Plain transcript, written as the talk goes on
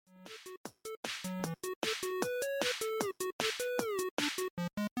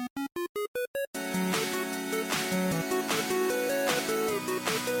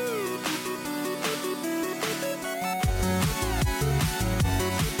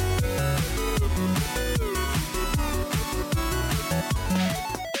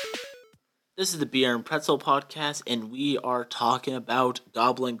This is the Beer and Pretzel podcast, and we are talking about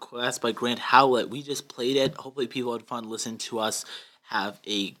Goblin Quest by Grant Howitt. We just played it. Hopefully, people had fun listening to us have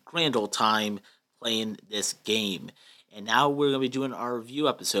a grand old time playing this game. And now we're going to be doing our review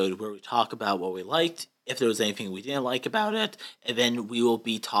episode where we talk about what we liked, if there was anything we didn't like about it, and then we will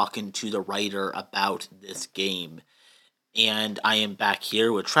be talking to the writer about this game. And I am back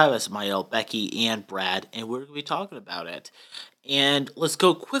here with Travis, Mael, Becky, and Brad, and we're going to be talking about it. And let's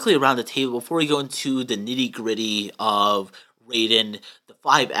go quickly around the table before we go into the nitty gritty of Raiden, the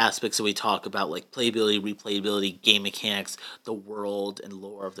five aspects that we talk about, like playability, replayability, game mechanics, the world and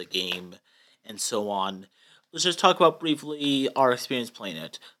lore of the game, and so on. Let's just talk about briefly our experience playing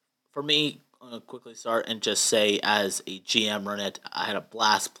it. For me, I'm going to quickly start and just say, as a GM run it, I had a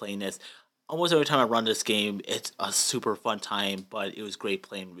blast playing this. Almost every time I run this game, it's a super fun time, but it was great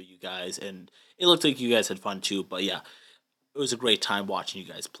playing with you guys, and it looked like you guys had fun too, but yeah, it was a great time watching you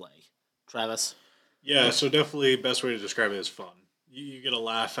guys play. Travis? Yeah, so definitely best way to describe it is fun. You get a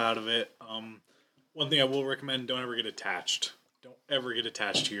laugh out of it. One thing I will recommend: don't ever get attached. Don't ever get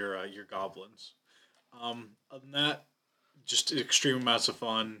attached to your goblins. Other than that, just extreme amounts of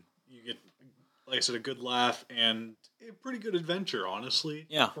fun. You get, like I said, a good laugh and a pretty good adventure. Honestly,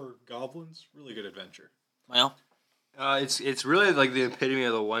 Yeah. for goblins, really good adventure. Well, It's really like the epitome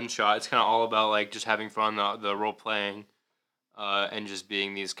of the one shot. It's kind of all about like just having fun, the role playing, and just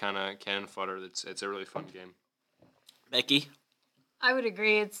being these kind of cannon fodder. It's a really fun game. Becky? I would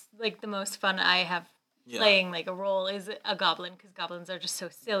agree. It's like the most fun I have playing like a role is a goblin, because goblins are just so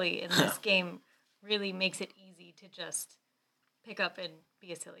silly, and this game really makes it easy to just pick up and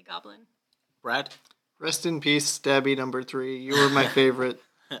be a silly goblin. Brad? Rest in peace, Stabby number 3. You were my favorite.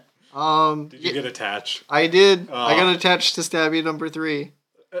 Did you get attached? I did. I got attached to Stabby number 3.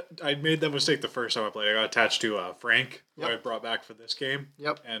 I made that mistake the first time I played. I got attached to Frank, who Yep. I brought back for this game.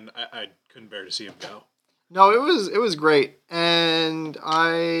 Yep. And I couldn't bear to see him go. No, it was great, and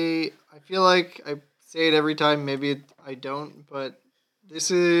I feel like I say it every time. Maybe I don't, but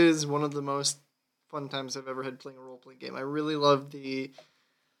this is one of the most fun times I've ever had playing a role playing game. I really love the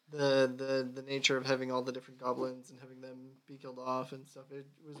nature of having all the different goblins and having them be killed off and stuff. It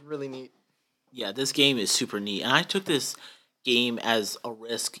was really neat. Yeah, this game is super neat. And I took this game as a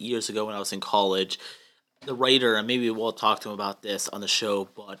risk years ago when I was in college. The writer, and maybe we'll talk to him about this on the show,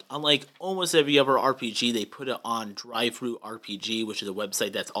 but unlike almost every other RPG, they put it on Drive-Thru RPG, which is a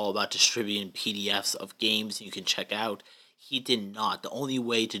website that's all about distributing PDFs of games you can check out. He did not. The only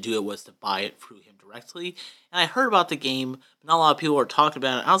way to do it was to buy it through him directly. And I heard about the game, but not a lot of people were talking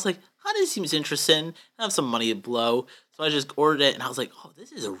about it. I was like, oh, this seems interesting. I have some money to blow. So I just ordered it, and I was like, oh,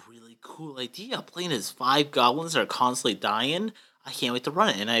 this is a really cool idea. Playing as 5 goblins that are constantly dying. I can't wait to run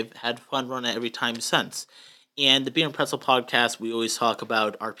it, and I've had fun running it every time since. And the Beer and Pretzel podcast, we always talk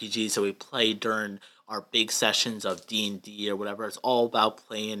about RPGs that we play during our big sessions of D&D or whatever. It's all about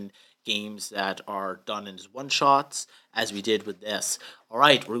playing games that are done in one-shots, as we did with this. All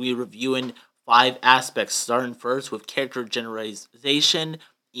right, we're going to be reviewing 5 aspects, starting first with character generalization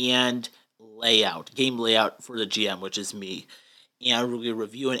and layout, game layout for the GM, which is me. And we're going to be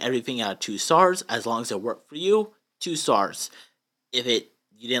reviewing everything out of 2 stars, as long as it worked for you, 2 stars. If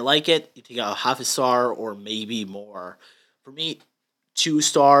you didn't like it, you take out half a star or maybe more. For me, 2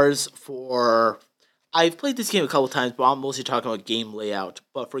 stars for... I've played this game a couple times, but I'm mostly talking about game layout.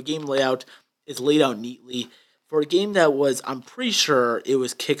 But for game layout, it's laid out neatly. For a game that was, I'm pretty sure it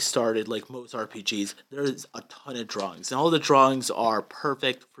was kickstarted like most RPGs, there's a ton of drawings. And all the drawings are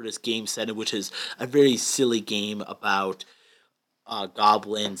perfect for this game setting, which is a very silly game about...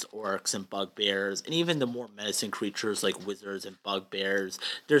 goblins, orcs, and bugbears, and even the more menacing creatures like wizards and bugbears,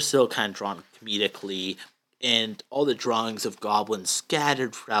 they're still kind of drawn comedically, and all the drawings of goblins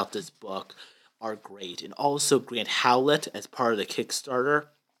scattered throughout this book are great. And also Grant Howitt, as part of the Kickstarter,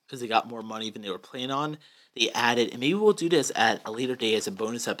 because they got more money than they were planning on, they added, and maybe we'll do this at a later day as a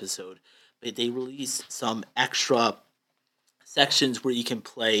bonus episode, but they released some extra sections where you can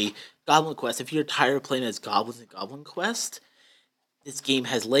play Goblin Quest. If you're tired of playing as goblins in Goblin Quest, this game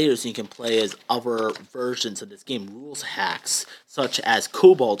has layers and you can play as other versions of this game, rules hacks, such as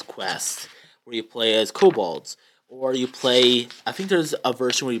Kobold Quest, where you play as kobolds. Or you play, I think there's a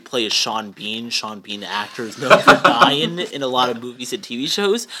version where you play as Sean Bean. Sean Bean, the actor, is known for dying in a lot of movies and TV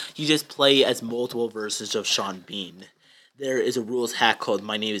shows. You just play as multiple versions of Sean Bean. There is a rules hack called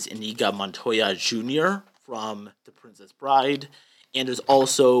My Name is Inigo Montoya Jr. from The Princess Bride. And there's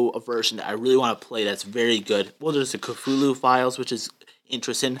also a version that I really want to play that's very good. Well, there's the Cthulhu Files, which is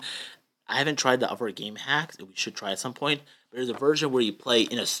interesting. I haven't tried the other game hacks, and we should try at some point. There's a version where you play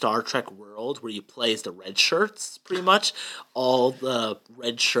in a Star Trek world where you play as the red shirts, pretty much. All the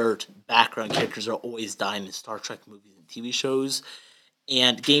red shirt background characters are always dying in Star Trek movies and TV shows.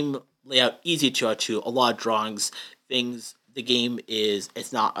 And game layout easy 2 out of 2. A lot of drawings, things. The game is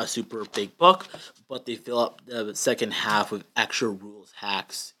it's not a super big book, but they fill up the second half with extra rules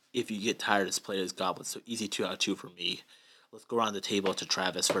hacks if you get tired of playing as goblins. So easy 2 out of 2 for me. Let's go around the table to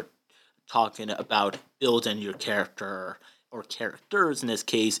Travis for talking about building your character or characters in this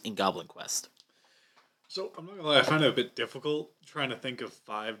case in Goblin Quest. So I'm not gonna lie, I find it a bit difficult trying to think of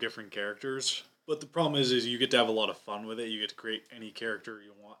 5 different characters. But the problem is you get to have a lot of fun with it. You get to create any character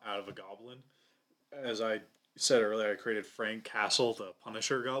you want out of a goblin. As I said earlier, I created Frank Castle, the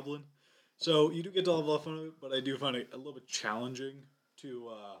Punisher Goblin. So you do get to have a lot of fun with it, but I do find it a little bit challenging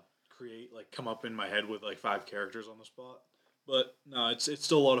to come up in my head with 5 characters on the spot. But no, it's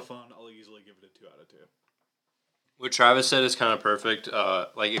still a lot of fun. I'll easily give it a 2 out of 2. What Travis said is kind of perfect.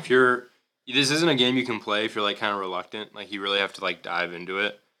 If you're, this isn't a game you can play if you're kind of reluctant. You really have to dive into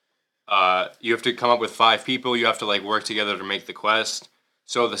it. You have to come up with 5 people. You have to work together to make the quest.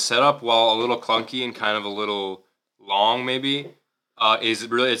 So the setup, while a little clunky and kind of a little long, maybe, is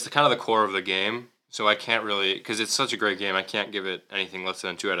really it's kind of the core of the game. So I can't really, because it's such a great game, I can't give it anything less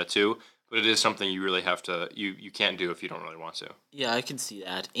than 2 out of 2. But it is something you really have to, you can't do if you don't really want to. Yeah, I can see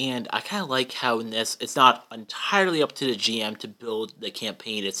that. And I kind of like how in this, it's not entirely up to the GM to build the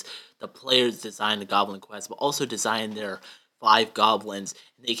campaign. It's the players design the Goblin Quest, but also design their 5 goblins.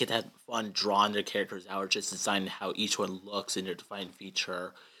 And they get to have fun drawing their characters out or just designing how each one looks in their defined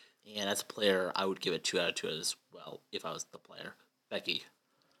feature. And as a player, I would give it 2 out of 2 as well if I was the player. Becky.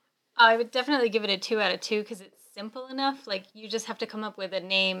 I would definitely give it a 2 out of 2 because it's simple enough. You just have to come up with a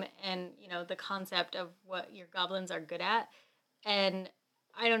name and, the concept of what your goblins are good at. And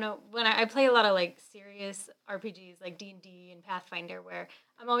I don't know, when I play a lot of serious RPGs like D&D and Pathfinder where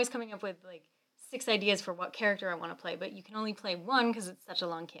I'm always coming up with 6 ideas for what character I want to play, but you can only play one because it's such a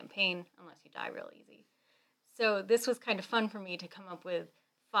long campaign unless you die real easy. So this was kind of fun for me to come up with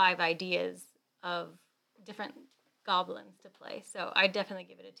 5 ideas of different goblins to play. So I definitely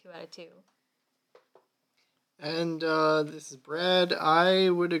give it a 2 out of 2. And this is Brad. I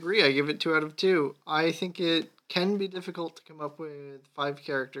would agree. I give it 2 out of 2. I think it can be difficult to come up with 5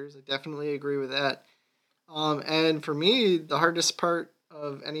 characters. I definitely agree with that. And for me, the hardest part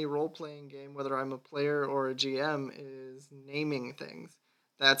of any role-playing game, whether I'm a player or a GM, is naming things.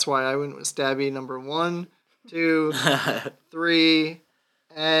 That's why I went with Stabby number 1, 2, 3,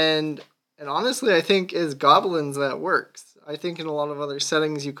 and honestly, I think as goblins that works. I think in a lot of other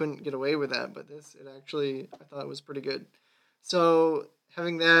settings you couldn't get away with that, but this, I thought it was pretty good. So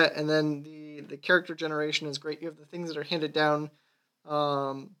having that, and then the character generation is great. You have the things that are handed down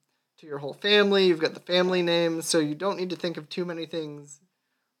to your whole family. You've got the family names, so you don't need to think of too many things.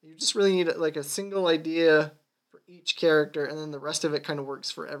 You just really need a single idea for each character, and then the rest of it kind of works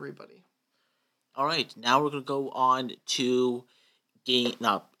for everybody. All right, now we're going to go on to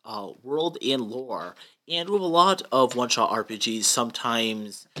world and lore. And with a lot of one-shot RPGs,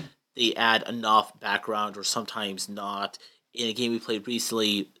 sometimes they add enough background or sometimes not. In a game we played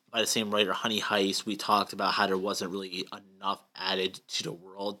recently by the same writer, Honey Heist, we talked about how there wasn't really enough added to the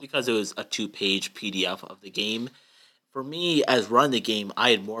world because it was a 2-page PDF of the game. For me, as running the game,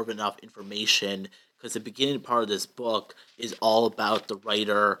 I had more of enough information because the beginning part of this book is all about the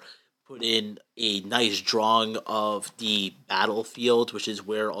writer put in a nice drawing of the battlefield, which is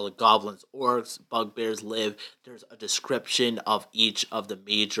where all the goblins, orcs, bugbears live. There's a description of each of the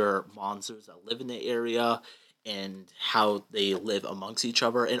major monsters that live in the area and how they live amongst each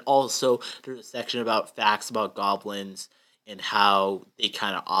other. And also, there's a section about facts about goblins and how they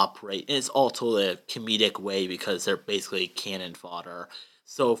kind of operate. And it's all told in a comedic way because they're basically cannon fodder.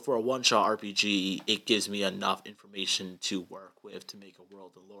 So for a one-shot RPG, it gives me enough information to work with to make a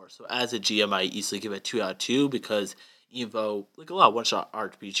world and lore. So as a GM, I easily give it 2 out of 2 because even though, a lot of one-shot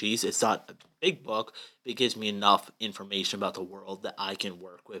RPGs, it's not a big book, but it gives me enough information about the world that I can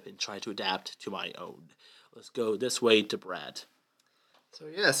work with and try to adapt to my own. Let's go this way to Brad. So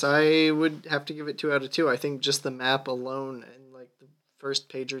yes, I would have to give it 2 out of 2. I think just the map alone and the first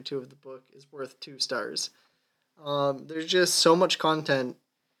page or 2 of the book is worth 2 stars. There's just so much content,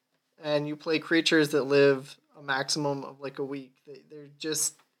 and you play creatures that live a maximum of a week.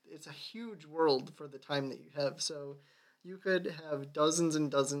 It's a huge world for the time that you have. So you could have dozens and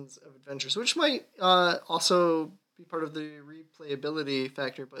dozens of adventures, which might also be part of the replayability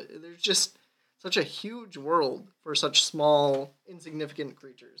factor, but there's just such a huge world for such small, insignificant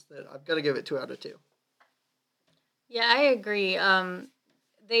creatures that I've got to give it 2 out of 2. Yeah, I agree.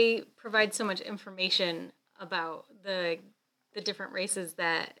 They provide so much information about the the different races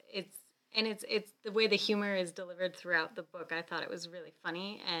that it's the way the humor is delivered throughout the book. I thought it was really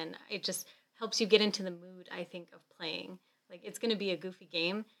funny, and it just helps you get into the mood, I think, of playing. Like, it's going to be a goofy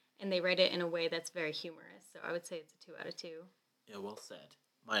game, and they write it in a way that's very humorous. So I would say it's a 2 out of 2. Yeah, well said.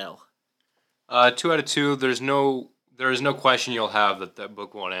 Mile. 2 out of 2. There is no question you'll have that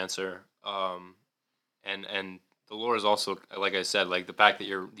book won't answer. And the lore is also, like I said, like the fact that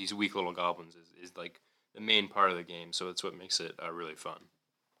you're these weak little goblins is like the main part of the game. So it's what makes it really fun.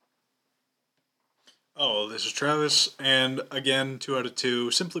 Oh, this is Travis, and again, 2 out of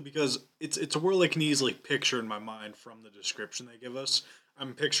 2, simply because it's a world I can easily picture in my mind from the description they give us.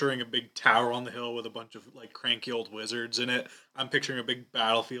 I'm picturing a big tower on the hill with a bunch of like cranky old wizards in it. I'm picturing a big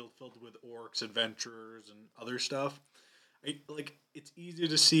battlefield filled with orcs, adventurers, and other stuff. It's easy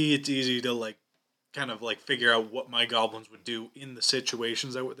to see. It's easy to like kind of like figure out what my goblins would do in the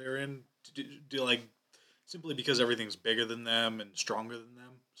situations that they're in. Like simply because everything's bigger than them and stronger than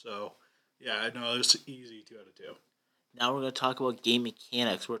them. So. Yeah, no, it's easy 2 out of 2. Now we're going to talk about game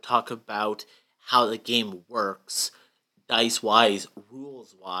mechanics. We're going to talk about how the game works, dice-wise,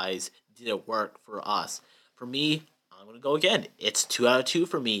 rules-wise. Did it work for us? For me, I'm going to go again. It's 2 out of 2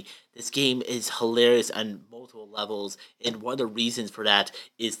 for me. This game is hilarious on multiple levels, and one of the reasons for that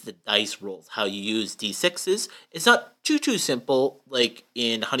is the dice rolls, how you use d6s. It's not too simple, like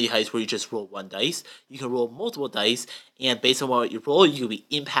in Honey Heist, where you just roll one dice. You can roll multiple dice, and based on what you roll, you can be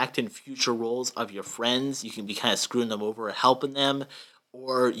impacting future rolls of your friends. You can be kind of screwing them over or helping them,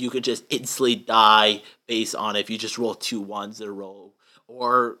 or you could just instantly die based on if you just roll 2 ones in a row.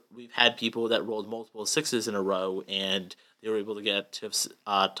 Or we've had people that rolled multiple 6s in a row, and they were able to get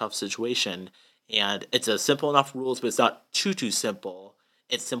a tough situation. And it's a simple enough rules, but it's not too simple.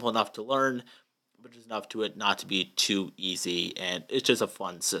 It's simple enough to learn, but it's enough to it not to be too easy. And it's just a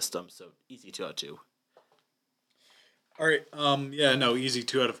fun system, so easy 2 out of 2. All right. Yeah. No. Easy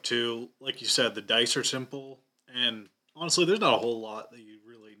 2 out of 2. Like you said, the dice are simple, and honestly, there's not a whole lot that you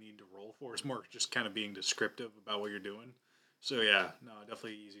really need to roll for. It's more just kind of being descriptive about what you're doing. So yeah, no,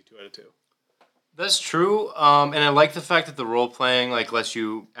 definitely easy 2 out of 2. That's true. And I like the fact that the role playing like lets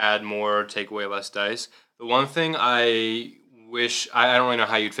you add more, take away less dice. The one thing I wish I don't really know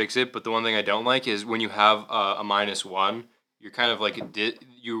how you'd fix it, but the one thing I don't like is when you have a -1, you're kind of like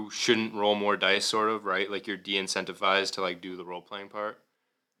you shouldn't roll more dice, sort of, right? Like you're de-incentivized to like do the role playing part.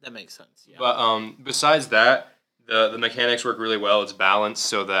 That makes sense, yeah. But besides that, the mechanics work really well. It's balanced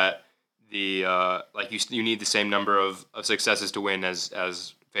so that the like you need the same number of successes to win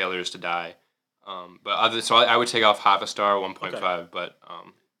as failures to die. So I would take off half a star, 1.5, okay. But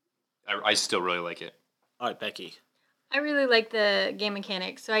I still really like it. All right, Becky. I really like the game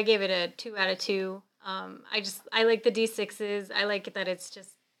mechanics, so I gave it a 2 out of 2. I like the D6s. I like that it's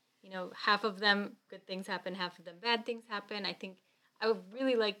just, half of them good things happen, half of them bad things happen. I think I would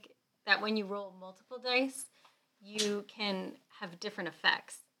really like that when you roll multiple dice, you can have different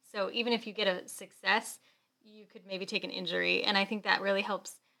effects. So even if you get a success, you could maybe take an injury, and I think that really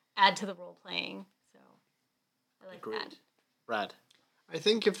helps add to the role playing. So I like that. Brad. I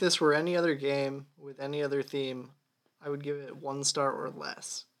think if this were any other game with any other theme, I would give it 1 star or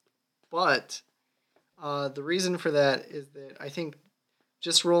less. But the reason for that is that I think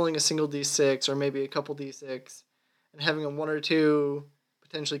just rolling a single d6 or maybe a couple d6 and having a 1 or 2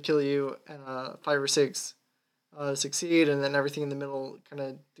 potentially kill you and a 5 or 6 succeed, and then everything in the middle kind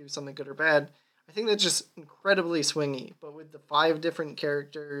of do something good or bad, I think that's just incredibly swingy. But with the 5 different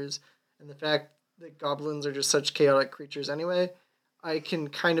characters and the fact that goblins are just such chaotic creatures anyway, I can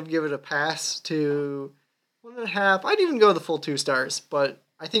kind of give it a pass to 1.5. I'd even go the full 2 stars, but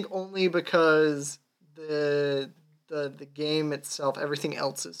I think only because the game itself, everything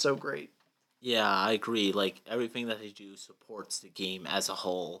else is so great. Yeah, I agree. Like, everything that they do supports the game as a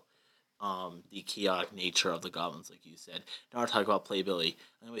whole. The chaotic nature of the goblins, like you said. Now we're talking about playability.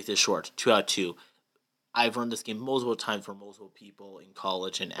 I'm going to make this short. 2 out of 2. I've run this game multiple times for multiple people in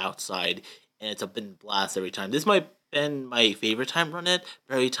college and outside, and it's been a blast every time. This might have been my favorite time running it,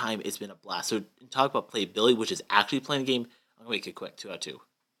 but every time it's been a blast. So talk about playability, which is actually playing the game. I'm going to make it quick. 2 out of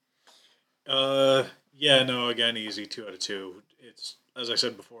 2. Yeah, no, again, easy 2 out of 2. It's, as I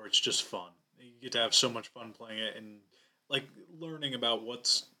said before, it's just fun. You get to have so much fun playing it and like learning about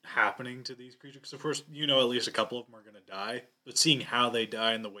what's happening to these creatures. Because of course, at least a couple of them are going to die, but seeing how they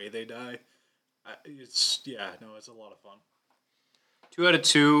die and the way they die, it's a lot of fun. 2 out of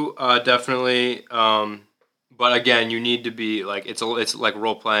 2, definitely. But again, you need to be like it's like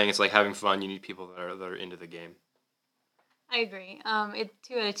role playing. It's like having fun. You need people that are into the game. I agree. It's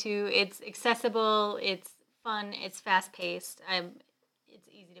 2 out of 2. It's accessible. It's fun. It's fast paced. It's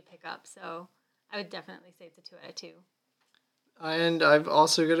easy to pick up. So I would definitely say it's a 2 out of 2. And I've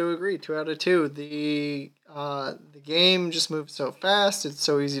also got to agree, 2 out of 2. The game just moves so fast. It's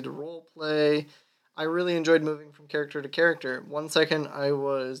so easy to role play. I really enjoyed moving from character to character. 1 second I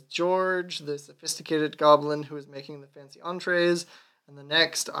was George, the sophisticated goblin who was making the fancy entrees, and the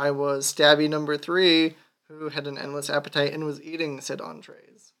next I was Stabby number 3, who had an endless appetite and was eating said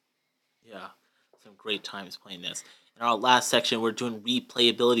entrees. Yeah, some great times playing this. In our last section, we're doing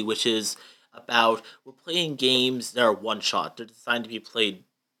replayability, which is about we're playing games that are one shot. They're designed to be played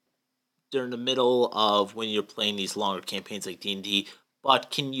during the middle of when you're playing these longer campaigns like D&D,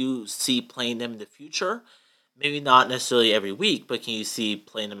 but can you see playing them in the future? Maybe not necessarily every week, but can you see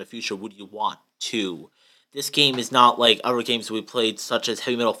playing them in the future? Would you want to? This game is not like other games we played, such as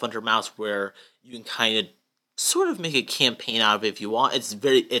Heavy Metal Thunder Mouse, where you can kind of sort of make a campaign out of it if you want.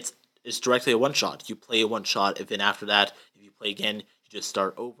 It's directly a one shot. You play a one shot, and then after that, if you play again, you just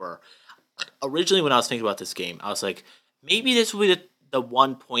start over. Originally, when I was thinking about this game, I was like, maybe this will be the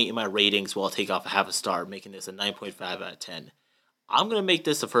 1 point in my ratings where I'll take off a half a star, making this a 9.5 out of 10. I'm going to make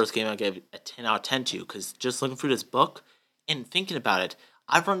this the first game I give a 10 out of 10 to, because just looking through this book and thinking about it,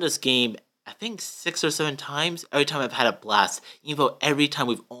 I've run this game, I think, 6 or 7 times. Every time I've had a blast, even though every time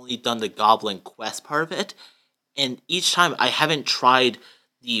we've only done the Goblin Quest part of it. And each time I haven't tried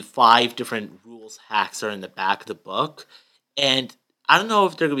the 5 different rules hacks that are in the back of the book. And I don't know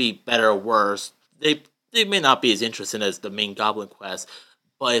if they're going to be better or worse. They may not be as interesting as the main Goblin Quest,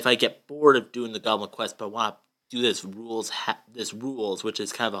 but if I get bored of doing the Goblin Quest, but I want to do this rules, which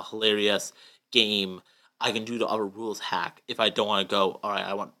is kind of a hilarious game, I can do the other rules hack if I don't want to go. All right,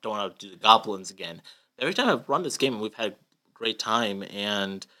 don't want to do the goblins again. Every time I've run this game, we've had a great time,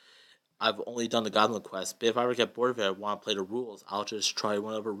 and I've only done the Goblin Quest. But if I ever get bored of it, I want to play the rules, I'll just try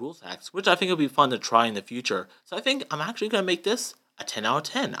one of the rules hacks, which I think will be fun to try in the future. So I think I'm actually going to make this a 10 out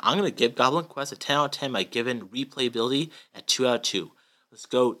of 10. I'm going to give Goblin Quest a 10 out of 10 by giving replayability at 2 out of 2. Let's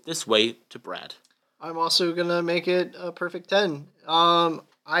go this way to Brad. I'm also going to make it a perfect 10.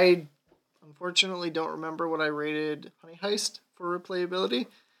 I unfortunately don't remember what I rated Honey Heist for replayability,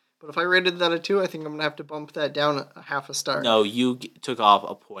 but if I rated that a 2, I think I'm going to have to bump that down a half a star. No, you took off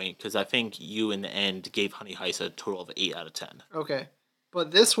a point, because I think you in the end gave Honey Heist a total of 8 out of 10. Okay.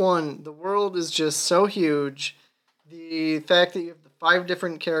 But this one, the world is just so huge. The fact that you have the 5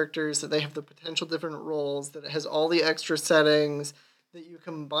 different characters, that they have the potential different roles, that it has all the extra settings, that you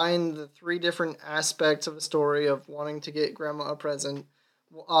combine the 3 different aspects of a story of wanting to get grandma a present,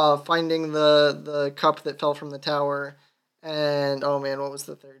 finding the cup that fell from the tower, and oh man, what was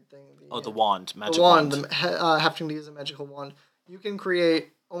the third thing? The wand, magic wand. Having to use a magical wand. You can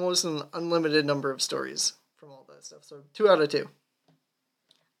create almost an unlimited number of stories from all that stuff. So 2 out of 2.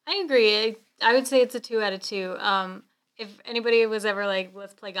 I agree. I would say it's a 2 out of 2. If anybody was ever like,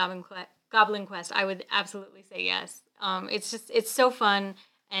 let's play Goblin Quest, I would absolutely say yes. It's so fun,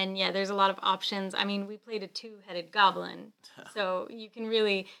 and yeah, there's a lot of options. I mean, we played a 2-headed goblin, so you can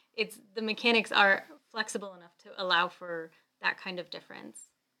really, the mechanics are flexible enough to allow for that kind of difference.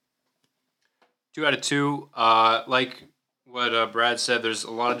 2 out of 2. Like what Brad said, there's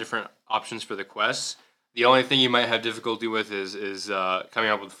a lot of different options for the quests. The only thing you might have difficulty with is coming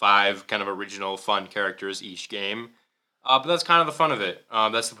up with 5 kind of original fun characters each game. But that's kind of the fun of it.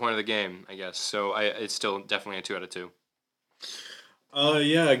 That's the point of the game, I guess. So it's still definitely a 2 out of 2.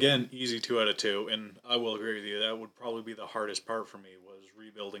 Yeah, again, easy 2 out of 2, and I will agree with you. That would probably be the hardest part for me, was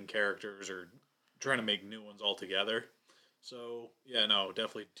rebuilding characters or trying to make new ones altogether. So yeah, no,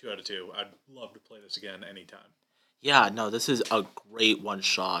 definitely 2 out of 2. I'd love to play this again anytime. Yeah, no, this is a great one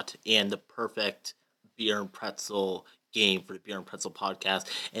shot and the perfect beer and pretzel game for the Beer and Pretzel podcast.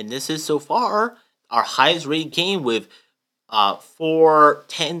 And this is so far our highest rated game with 4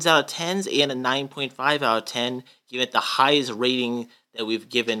 10s out of 10s and a 9.5 out of 10, giving it the highest rating that we've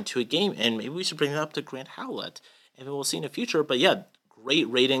given to a game. And maybe we should bring it up to Grant Howitt, and we'll see in the future. But yeah, great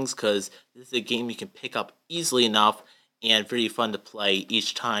ratings, because this is a game you can pick up easily enough and very fun to play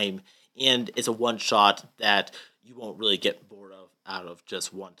each time. And it's a one shot that you won't really get bored of out of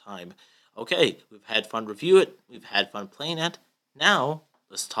just one time. Okay, we've had fun review it. We've had fun playing it. Now,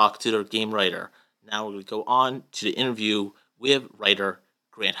 let's talk to the game writer. Now we're going to go on to the interview with writer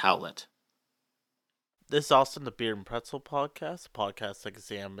Grant Howitt. This is also the Beer and Pretzel podcast, a podcast that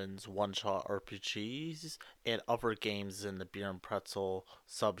examines one-shot RPGs and other games in the Beer and Pretzel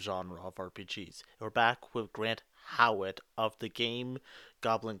subgenre of RPGs. We're back with Grant Howitt of the game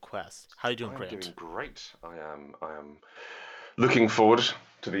Goblin Quest. How are you doing, Grant? I'm doing great. I am looking forward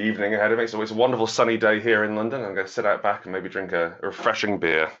to the evening ahead of me. So it's a wonderful sunny day here in London. I'm going to sit out back and maybe drink a refreshing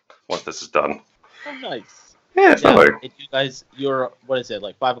beer once this is done. Oh, nice. Yeah, it's lovely. If you guys, what is it,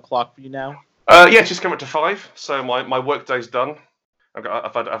 like 5 o'clock for you now? Yeah, just come up to 5. So my work day's done.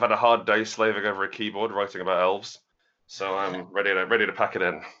 I've had a hard day slaving over a keyboard writing about elves. So I'm ready to pack it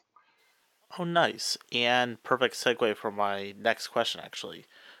in. Oh, nice. And perfect segue for my next question, actually.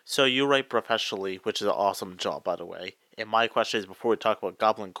 So you write professionally, which is an awesome job, by the way. And my question is, before we talk about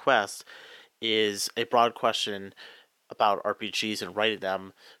Goblin Quest, is a broad question about RPGs and writing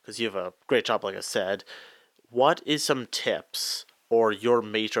them, because you have a great job, like I said. What is some tips, or your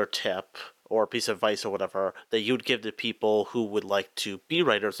major tip, or piece of advice, or whatever, that you'd give to people who would like to be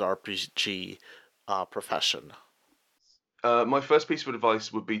writers in RPG profession? My first piece of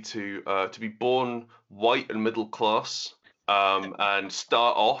advice would be to be born white and middle class, and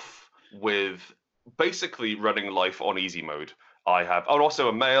start off with basically running life on easy mode. I'm also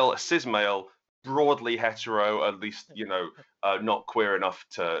a male, a cis male, broadly hetero, at least not queer enough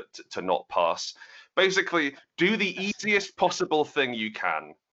to not pass. Basically, do the easiest possible thing you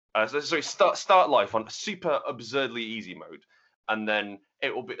can. So start life on super absurdly easy mode, and then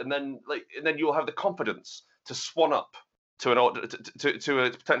it will be, and then you'll have the confidence to swan up to to a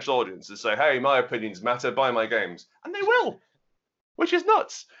potential audience and say, "Hey, my opinions matter. Buy my games," and they will, which is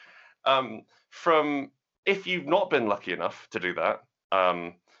nuts. From If you've not been lucky enough to do that,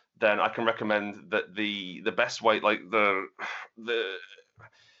 then I can recommend that the best way, like the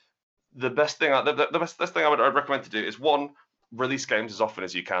the best thing best thing I'd recommend to do is, one, release games as often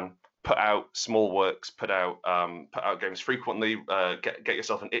as you can. Put out small works. Put out games frequently. Get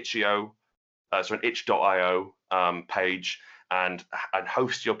yourself an itch.io, so an itch.io page, and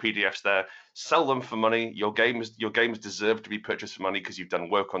host your PDFs there. Sell them for money. Your games deserve to be purchased for money because you've done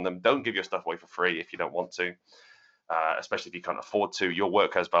work on them. Don't give your stuff away for free if you don't want to, especially if you can't afford to. Your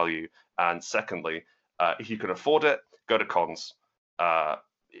work has value. And secondly, if you can afford it, go to cons. Uh,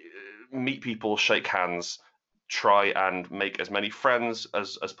 Meet people, shake hands, try and make as many friends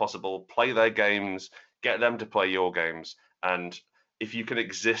as possible, play their games, get them to play your games, and if you can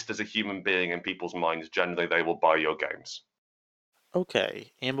exist as a human being in people's minds, generally they will buy your games.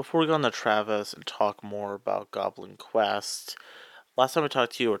 Okay, and before we go on to Travis and talk more about Goblin Quest, last time I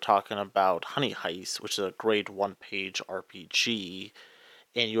talked to you, we were talking about Honey Heist, which is a grade one-page RPG,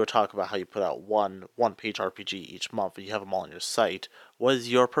 and you were talking about how you put out one-page RPG each month, and you have them all on your site. What is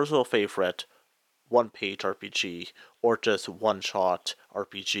your personal favorite one-page RPG, or just one-shot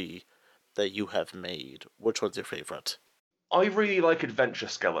RPG that you have made? Which one's your favorite? I really like Adventure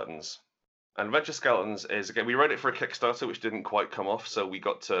Skeletons. And Adventure Skeletons is, again, we wrote it for a Kickstarter, which didn't quite come off, so we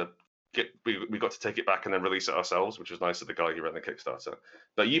got to take it back and then release it ourselves, which was nice of the guy who ran the Kickstarter.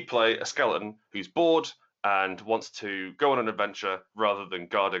 But you play a skeleton who's bored and wants to go on an adventure rather than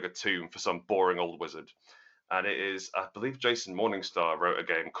guarding a tomb for some boring old wizard. And it is, I believe, Jason Morningstar wrote a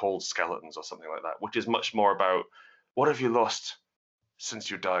game called Skeletons or something like that, which is much more about what have you lost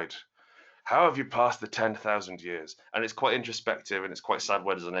since you died? How have you passed the 10,000 years? And it's quite introspective and it's quite sad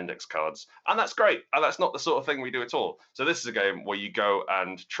words on index cards. And that's great. And that's not the sort of thing we do at all. So this is a game where you go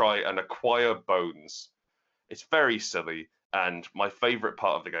and try and acquire bones. It's very silly. And my favorite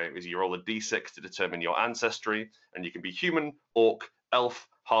part of the game is you roll a d6 to determine your ancestry. And you can be human, orc, elf,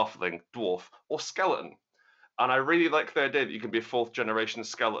 halfling, dwarf, or skeleton. And I really like the idea that you can be a fourth generation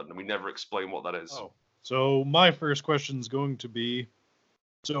skeleton, and we never explain what that is. Oh, so my first question is going to be,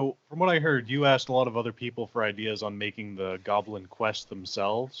 so from what I heard, you asked a lot of other people for ideas on making the Goblin Quest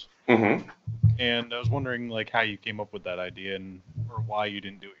themselves. Mm-hmm. And I was wondering, like, how you came up with that idea and or why you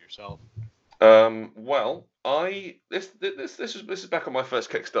didn't do it yourself. Well, this is back on my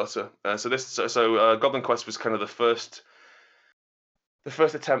first Kickstarter. So Goblin Quest was kind of the first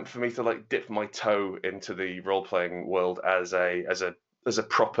attempt for me to like dip my toe into the role playing world as a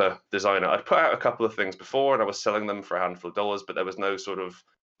proper designer. I'd put out a couple of things before, and I was selling them for a handful of dollars, but there was no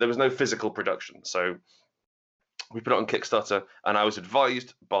physical production. So we put it on Kickstarter, and I was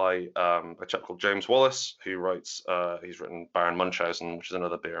advised by a chap called James Wallace, who writes. He's written Baron Munchausen, which is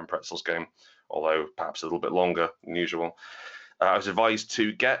another beer and pretzels game, although perhaps a little bit longer than usual. I was advised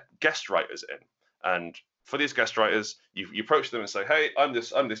to get guest writers in, and for these guest writers, you approach them and say, "Hey, I'm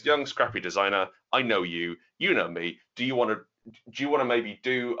this young scrappy designer. I know you. You know me. Do you want to maybe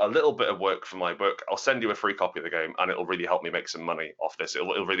do a little bit of work for my book? I'll send you a free copy of the game, and it'll really help me make some money off this.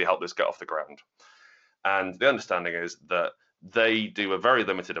 It'll really help this get off the ground." And the understanding is that they do a very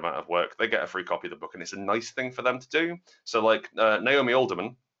limited amount of work. They get a free copy of the book, and it's a nice thing for them to do. So, like Naomi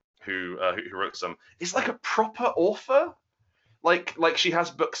Alderman, who wrote some, is like a proper author. Like she has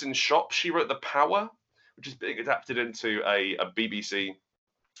books in shops. She wrote The Power, which is being adapted into a BBC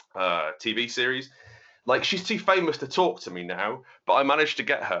TV series. Like, she's too famous to talk to me now, but I managed to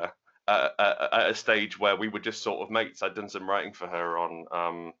get her at a stage where we were just sort of mates. I'd done some writing for her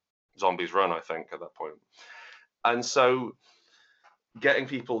on Zombies Run, I think, at that point. And so getting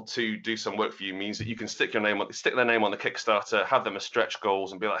people to do some work for you means that you can stick their name on the Kickstarter, have them as stretch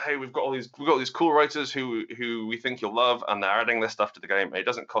goals, and be like, hey, we've got these cool writers who we think you'll love, and they're adding this stuff to the game. And it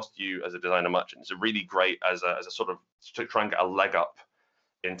doesn't cost you as a designer much, and it's a really great as a sort of to try and get a leg up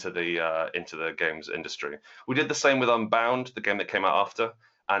into the games industry. We did the same with Unbound, the game that came out after,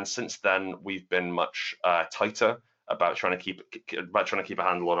 and since then we've been much tighter about trying to keep a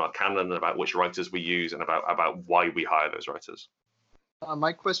handle on our canon and about which writers we use and about why we hire those writers.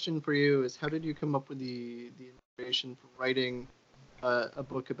 My question for you is, how did you come up with the inspiration for writing a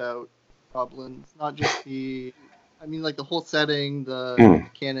book about goblins? Not just the whole setting, the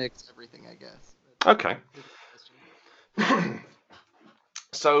mechanics, everything, I guess. Okay.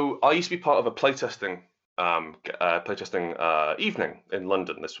 So I used to be part of a playtesting evening in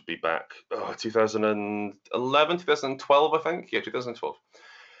London. This would be back 2011, 2012, I think. Yeah, 2012.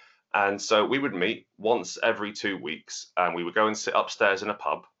 And so we would meet once every 2 weeks, and we would go and sit upstairs in a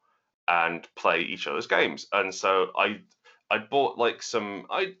pub and play each other's games. And so I bought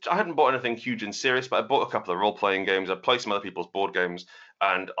I hadn't bought anything huge and serious, but I bought a couple of role playing games. I played some other people's board games,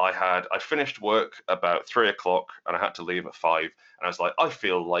 and I finished work about 3 o'clock, and I had to leave at 5. And I was like, I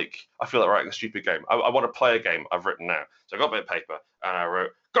feel like writing a stupid game. I want to play a game I've written now. So I got a bit of paper and I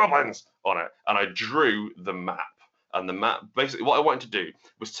wrote goblins on it, and I drew the map. And the map, basically, what I wanted to do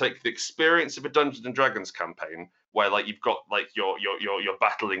was take the experience of a Dungeons and Dragons campaign, where you've got you're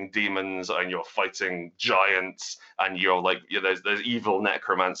battling demons and you're fighting giants and there's evil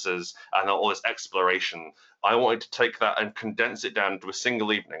necromancers and all this exploration. I wanted to take that and condense it down to a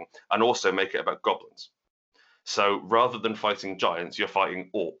single evening, and also make it about goblins. So rather than fighting giants, you're fighting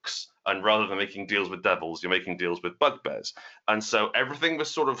orcs. And rather than making deals with devils, you're making deals with bugbears. And so everything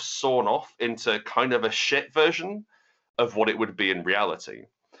was sort of sawn off into kind of a shit version of what it would be in reality.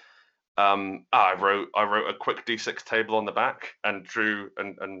 I wrote a quick D6 table on the back and drew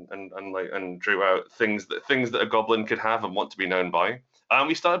drew out things that a goblin could have and want to be known by. And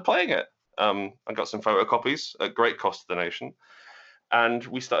we started playing it. I got some photocopies at great cost to the nation. And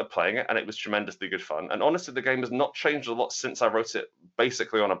we started playing it, and it was tremendously good fun. And honestly, the game has not changed a lot since I wrote it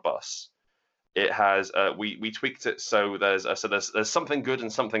basically on a bus. It has we tweaked it so there's something good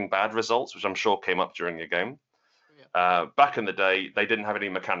and something bad results, which I'm sure came up during your game. Back in the day, they didn't have any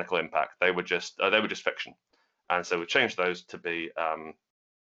mechanical impact. They were just fiction, and so we changed those to be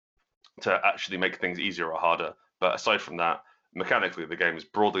to actually make things easier or harder. But aside from that, mechanically, the game is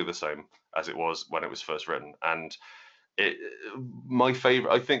broadly the same as it was when it was first written. And my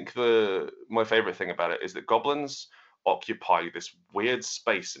favorite thing about it is that goblins occupy this weird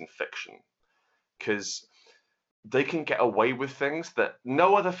space in fiction, because they can get away with things that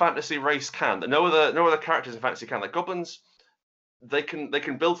no other fantasy race can, that no other characters in fantasy can. Like goblins, they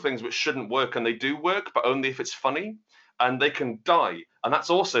can build things which shouldn't work, and they do work, but only if it's funny. And they can die, and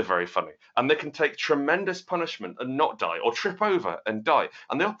that's also very funny. And they can take tremendous punishment and not die, or trip over and die.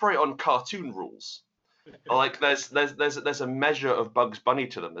 And they operate on cartoon rules. Like there's a measure of Bugs Bunny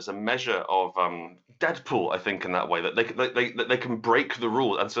to them. There's a measure of Deadpool, I think, in that way, that they can break the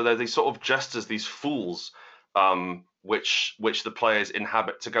rules, and so they're these sort of just as these fools, which the players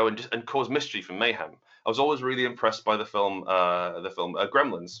inhabit to go and cause mischief and mayhem. I was always really impressed by the film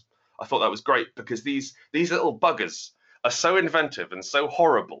Gremlins. I thought that was great, because these little buggers are so inventive and so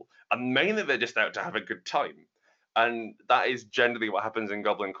horrible, and mainly they're just out to have a good time. And that is generally what happens in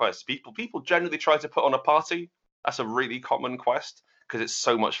Goblin Quest. People generally try to put on a party. That's a really common quest, because it's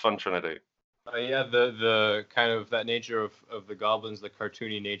so much fun trying to do. Yeah, the kind of that nature of the goblins, the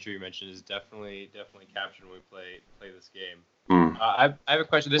cartoony nature you mentioned, is definitely captured when we play this game. I have a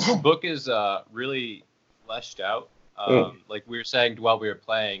question. This book is really fleshed out. Like we were saying while we were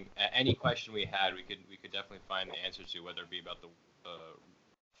playing, any question we had, we could definitely find the answer to, whether it be about the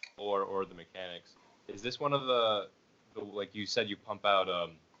or the mechanics. Is this one of the like you said, you pump out a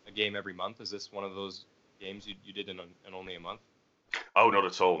game every month? Is this one of those games you did in only a month? Oh, not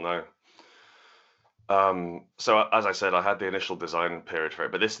at all, no. So as I said, I had the initial design period for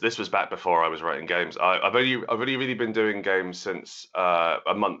it, but this was back before I was writing games. I've only really been doing games since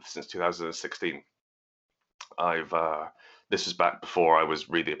a month, since 2016. This was back before I was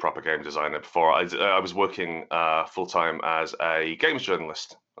really a proper game designer. Before I was working full time as a games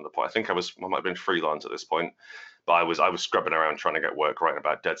journalist. At the point, I think I might have been freelance at this point, but I was scrubbing around trying to get work, writing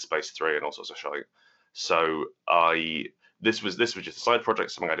about Dead Space 3 and all sorts of shit. So this was just a side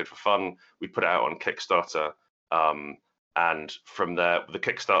project, something I did for fun. We put it out on Kickstarter, and from there, the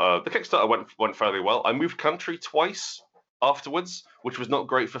Kickstarter went fairly well. I moved country twice afterwards, which was not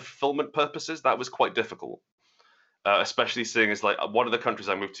great for fulfillment purposes. That was quite difficult. especially seeing as like one of the countries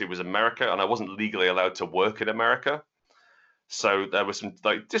I moved to was America, and I wasn't legally allowed to work in America. So there was some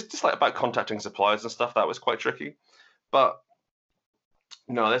like just like about contacting suppliers and stuff that was quite tricky. But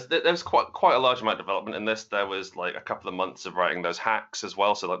no, there's quite a large amount of development in this. There was like a couple of months of writing those hacks as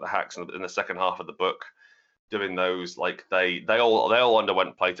well. So like the hacks in the second half of the book, doing those, like they all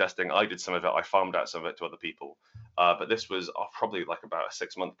underwent playtesting. I did some of it. I farmed out some of it to other people. But this was probably like about a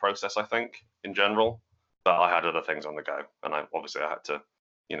 6-month process, I think, in general. But I had other things on the go, and I had to,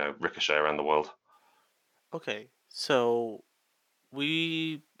 ricochet around the world. Okay, so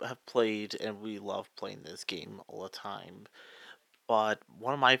we have played and we love playing this game all the time. But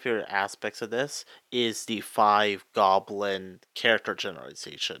one of my favorite aspects of this is the 5 goblin character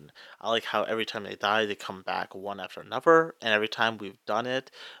generalization. I like how every time they die, they come back one after another, and every time we've done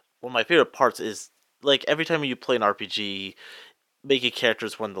it, one of my favorite parts is like every time you play an RPG, making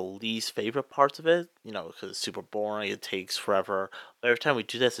characters one of the least favorite parts of it, because it's super boring, it takes forever. But every time we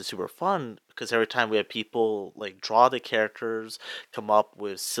do this, it's super fun because every time we have people like draw the characters, come up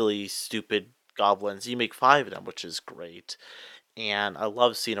with silly, stupid goblins, you make 5 of them, which is great. And I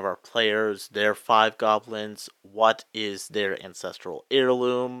love seeing of our players, their 5 goblins, what is their ancestral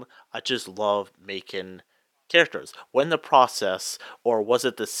heirloom. I just love making characters. When the process, or was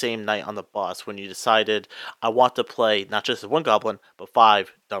it the same night on the bus when you decided I want to play not just one goblin, but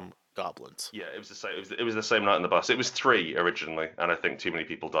 5 dumb goblins? Yeah, it was the same. It was the same night on the bus. It was 3 originally, and I think too many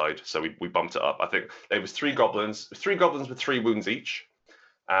people died, so we bumped it up. I think it was 3 goblins, 3 goblins with 3 wounds each.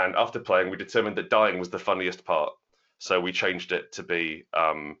 And after playing, we determined that dying was the funniest part, so we changed it to be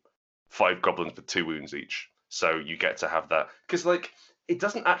 5 goblins with 2 wounds each. So you get to have that because like it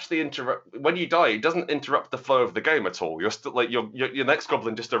doesn't actually interrupt when you die. It doesn't interrupt the flow of the game at all. You're still like your next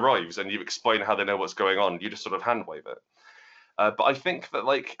goblin just arrives and you explain how they know what's going on. You just sort of hand wave it. But I think that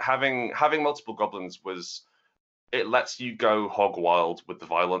like having multiple goblins it lets you go hog wild with the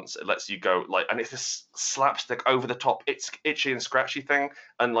violence. It lets you go like, and it's this slapstick over the top. It's itchy and scratchy thing,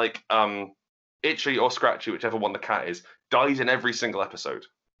 and like itchy or scratchy, whichever one the cat is, dies in every single episode.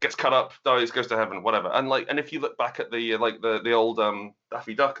 Gets cut up, dies, goes to heaven, whatever. And if you look back at the old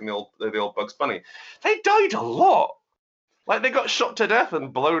Daffy Duck and the old Bugs Bunny, they died a lot. Like they got shot to death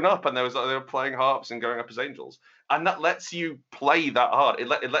and blown up, and they were playing harps and going up as angels, and that lets you play that hard.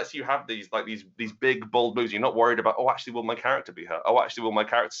 It lets you have these big bold moves. You're not worried about, oh, actually, will my character be hurt? Oh, actually, will my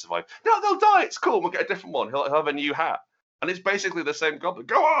character survive? No, they'll die. It's cool. We'll get a different one. He'll have a new hat, and it's basically the same goblin.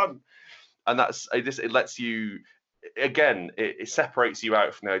 Go on, and it lets you. Again, it separates you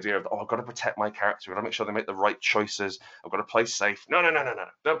out from the idea of, oh, I've got to protect my character. I've got to make sure they make the right choices. I've got to play safe. No.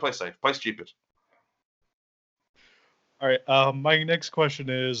 Don't play safe. Play stupid. All right. My next question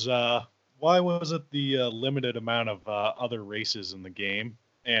is, why was it the limited amount of other races in the game?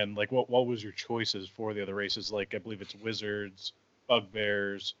 And like, what was your choices for the other races? Like, I believe it's wizards,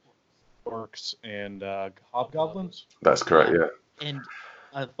 bugbears, orcs, and hobgoblins. That's correct. Yeah. And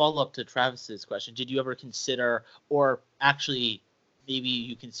a follow up to Travis's question: did you ever consider, or actually, maybe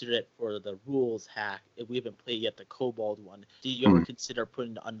you considered it for the rules hack? If we haven't played yet the kobold one, did you ever consider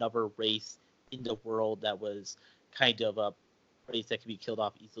putting another race in the world that was kind of a race that could be killed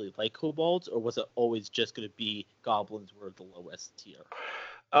off easily like kobolds, or was it always just going to be goblins were the lowest tier?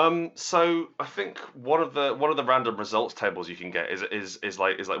 So I think one of the random results tables you can get is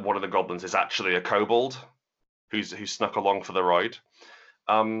like one of the goblins is actually a kobold who's snuck along for the ride.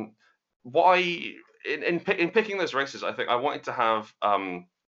 What in picking those races, I think I wanted to have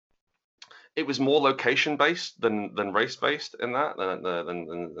it was more location based than race based in that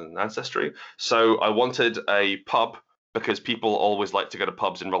than ancestry. So I wanted a pub because people always like to go to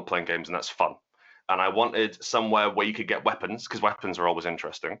pubs in role playing games, and that's fun. And I wanted somewhere where you could get weapons because weapons are always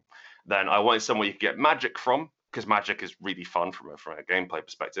interesting. Then I wanted somewhere you could get magic from because magic is really fun from a gameplay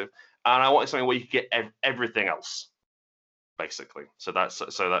perspective. And I wanted something where you could get everything else, basically. So the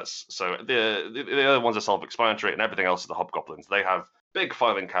other ones are self-explanatory, and everything else is the hobgoblins. They have big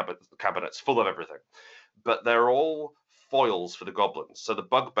filing cabinets full of everything, but they're all foils for the goblins. So the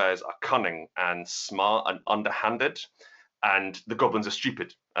bugbears are cunning and smart and underhanded, and the goblins are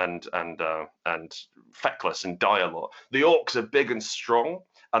stupid and feckless and die a lot. The orcs are big and strong,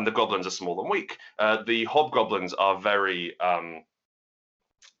 and the goblins are small and weak. The hobgoblins are very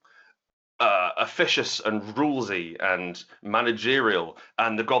officious and rulesy and managerial,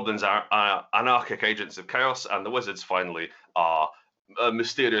 and the goblins are anarchic agents of chaos, and the wizards finally are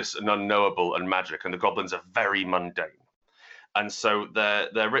mysterious and unknowable and magic, and the goblins are very mundane. And so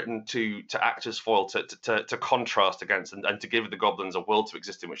they're written to act as foil to contrast against and to give the goblins a world to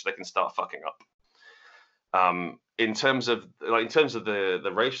exist in which they can start fucking up. In terms of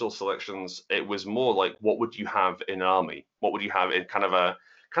the racial selections, it was more like, what would you have in an army? What would you have in kind of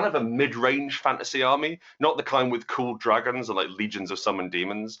a mid-range fantasy army? Not the kind with cool dragons and like legions of summoned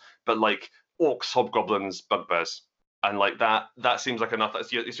demons, but like orcs, hobgoblins, bugbears. And like that seems like enough.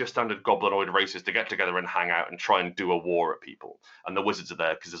 It's your standard goblinoid races to get together and hang out and try and do a war at people. And the wizards are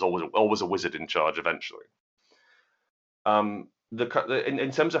there because there's always a wizard in charge eventually.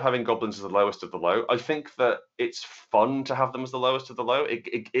 In terms of having goblins as the lowest of the low, I think that it's fun to have them as the lowest of the low.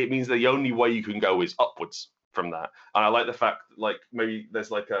 It means the only way you can go is upwards from that. And I like the fact, like, maybe there's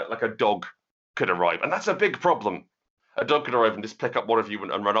like a dog could arrive, and that's a big problem. A dog could arrive and just pick up one of you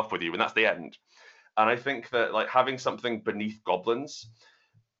and run off with you, and that's the end. And I think that like having something beneath goblins,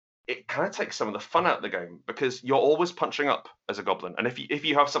 it kind of takes some of the fun out of the game, because you're always punching up as a goblin. And if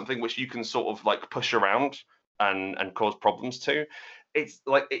you have something which you can sort of like push around and cause problems to, it's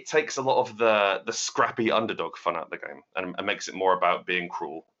like it takes a lot of the scrappy underdog fun out of the game, and makes it more about being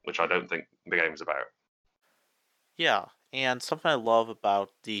cruel, which I don't think the game's about. Yeah, and something I love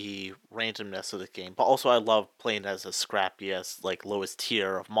about the randomness of the game, but also I love playing as a scrappiest, like lowest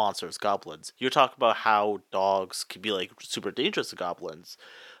tier of monsters, goblins. You're talking about how dogs can be like super dangerous to goblins.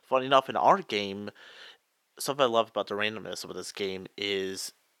 Funny enough, in our game, something I love about the randomness of this game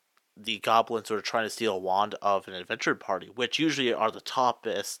is the goblins are trying to steal a wand of an adventure party, which usually are the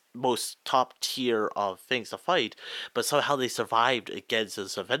most top tier of things to fight, but somehow they survived against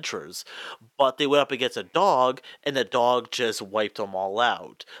those adventurers. But they went up against a dog, and the dog just wiped them all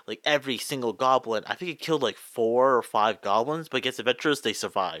out. Like every single goblin, I think it killed like 4 or 5 goblins, but against adventurers, they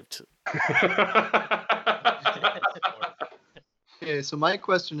survived. Okay, so my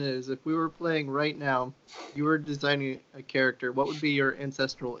question is, if we were playing right now, you were designing a character, what would be your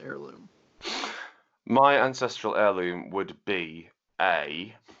ancestral heirloom? My ancestral heirloom would be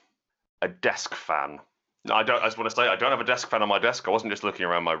a desk fan. I just want to say I don't have a desk fan on my desk. I wasn't just looking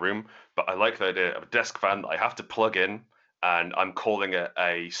around my room, but I like the idea of a desk fan that I have to plug in, and I'm calling it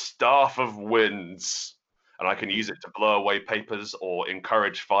a Staff of Winds, and I can use it to blow away papers or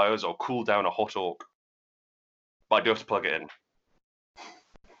encourage fires or cool down a hot orc. But I do have to plug it in.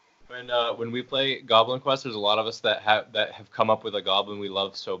 When we play Goblin Quest, there's a lot of us that have come up with a goblin we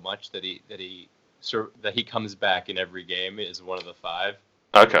love so much that he comes back in every game is one of the 5.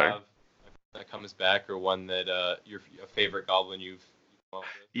 Okay. That comes back, or one that your favorite goblin you've come up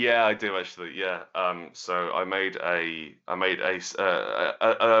with? Yeah, I do actually. Yeah. So I made a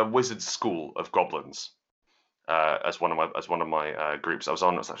wizard school of goblins. As one of my groups. I was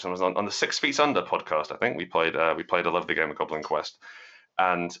on the 6 Feet Under podcast. I think we played a lovely game of Goblin Quest.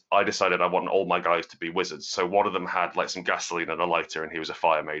 And I decided I want all my guys to be wizards. So one of them had like some gasoline and a lighter, and he was a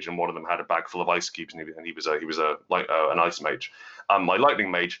fire mage. And one of them had a bag full of ice cubes, and he was an ice mage. My lightning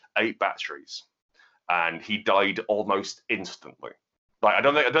mage ate batteries, and he died almost instantly. Like I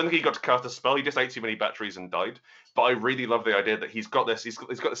don't think he got to cast a spell. He just ate too many batteries and died. But I really love the idea that he's got this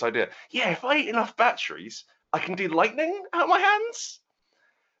idea. Yeah, if I eat enough batteries, I can do lightning out of my hands.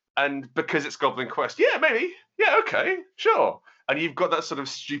 And because it's Goblin Quest, yeah, maybe, yeah, okay, sure. And you've got that sort of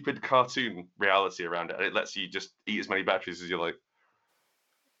stupid cartoon reality around it, and it lets you just eat as many batteries as you like.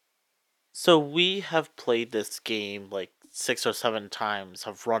 So we have played this game like 6 or 7 times,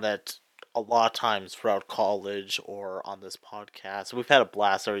 have run it a lot of times throughout college or on this podcast. We've had a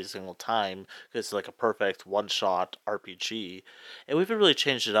blast every single time because it's like a perfect one-shot RPG. And we haven't really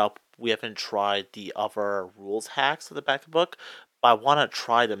changed it up. We haven't tried the other rules hacks at the back of the book, but I want to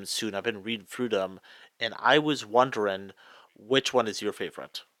try them soon. I've been reading through them, and I was wondering, which one is your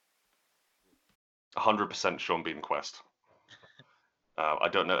favorite? 100% Sean Bean Quest. I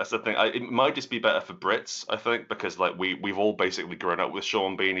don't know. That's the thing. It might just be better for Brits, I think, because like we've all basically grown up with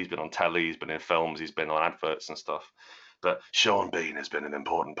Sean Bean. He's been on telly, he's been in films, he's been on adverts and stuff. But Sean Bean has been an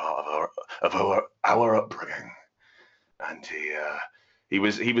important part of our upbringing, and he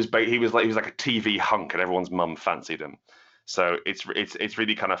was like a TV hunk, and everyone's mum fancied him. So it's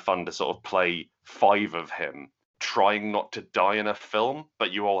really kind of fun to sort of play 5 of him trying not to die in a film,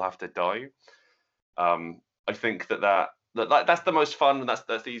 but you all have to die. I think that's the most fun, and that's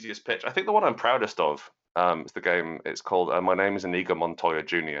the easiest pitch. I think the one I'm proudest of is the game. It's called My Name is Inigo Montoya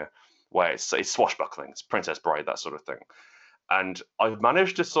Jr., where it's swashbuckling, it's Princess Bride, that sort of thing. And I've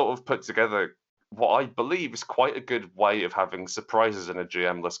managed to sort of put together what I believe is quite a good way of having surprises in a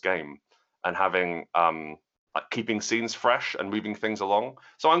GM-less game, and having keeping scenes fresh and moving things along.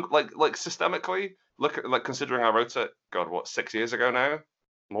 So I'm like systemically considering I wrote it, God, what, 6 years ago now?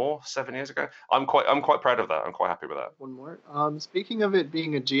 More 7 years ago. I'm quite proud of that. I'm quite happy with that. One more. Speaking of it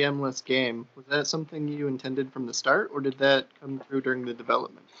being a GM-less game, was that something you intended from the start, or did that come through during the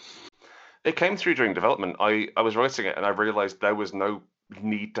development? It came through during development. I was writing it and I realized there was no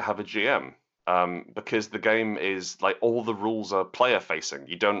need to have a GM, because the game is like all the rules are player facing.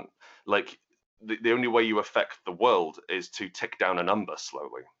 You don't like the only way you affect the world is to tick down a number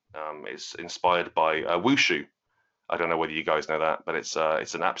slowly. It's inspired by Wushu. I don't know whether you guys know that, but it's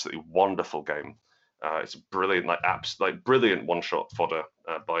an absolutely wonderful game. It's brilliant, like brilliant one shot fodder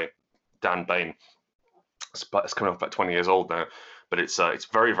by Dan Bain. It's coming up about 20 years old now, but it's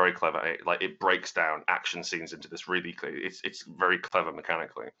very very clever. It breaks down action scenes into this really clear. It's very clever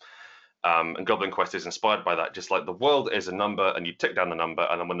mechanically. And Goblin Quest is inspired by that. Just like the world is a number, and you tick down the number,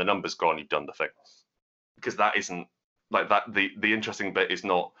 and then when the number's gone, you've done the thing. Because that isn't like that. The interesting bit is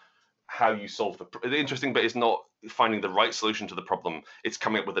not how you solve the interesting bit is not finding the right solution to the problem. It's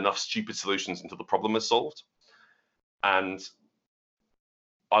coming up with enough stupid solutions until the problem is solved. And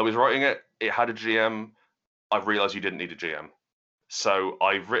I was writing it. It had a GM. I realized you didn't need a GM. So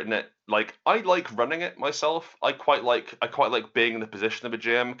I've written it like I like running it myself. I quite like being in the position of a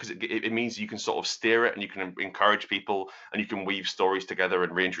GM because it means you can sort of steer it and you can encourage people and you can weave stories together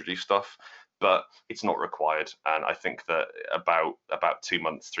and reintroduce stuff. But it's not required. And I think that about 2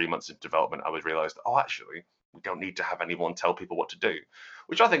 months, 3 months of development, I was realized, oh, actually, we don't need to have anyone tell people what to do,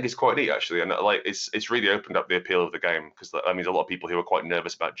 which I think is quite neat actually, and like it's really opened up the appeal of the game because that means a lot of people who are quite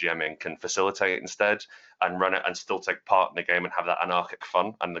nervous about GMing can facilitate it instead and run it and still take part in the game and have that anarchic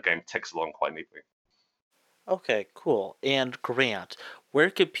fun, and the game ticks along quite neatly. Okay, cool. And Grant, where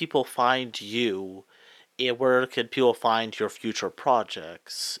could people find you? And where can people find your future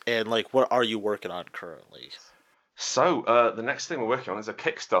projects? And like, what are you working on currently? So the next thing we're working on is a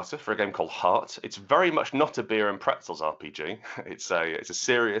Kickstarter for a game called Heart. It's very much not a beer and pretzels RPG. It's a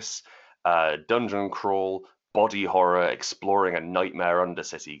serious dungeon crawl, body horror, exploring a nightmare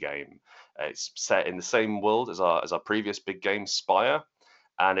undercity game. It's set in the same world as our previous big game, Spire,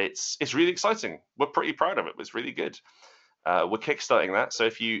 and it's really exciting. We're pretty proud of it. It's really good. We're kickstarting that. So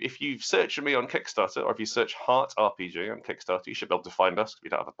if you search for me on Kickstarter, or if you search Heart RPG on Kickstarter, you should be able to find us. We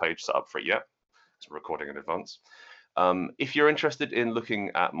don't have a page set up for it yet. We're recording in advance. If you're interested in looking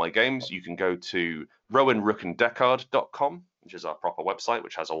at my games, you can go to rowanrookanddeckard.com, which is our proper website,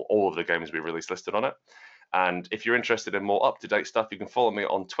 which has all of the games we released listed on it. And if you're interested in more up-to-date stuff, you can follow me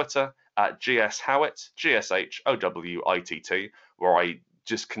on Twitter at GSHowitt, GSHOWITT, where I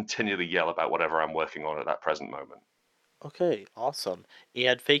just continually yell about whatever I'm working on at that present moment. Okay, awesome.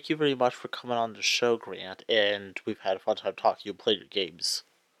 And thank you very much for coming on the show, Grant. And we've had a fun time talking to you and playing your games.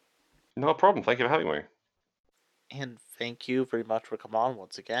 No problem. Thank you for having me. And thank you very much for coming on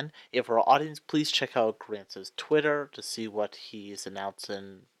once again. And for our audience, please check out Grant's Twitter to see what he's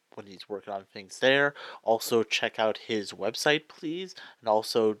announcing when he's working on things there. Also, check out his website, please. And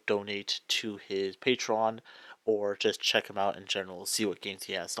also donate to his Patreon or just check him out in general, see what games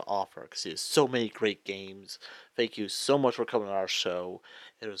he has to offer, because he has so many great games. Thank you so much for coming on our show.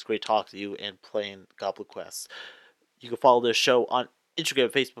 It was great talking to you and playing Goblin Quest. You can follow this show on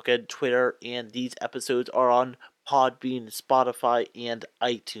Instagram, Facebook, and Twitter, and these episodes are on Podbean, Spotify, and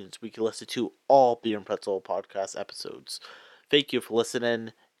iTunes. We can listen to all Beer and Pretzel podcast episodes. Thank you for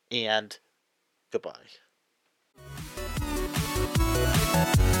listening, and goodbye.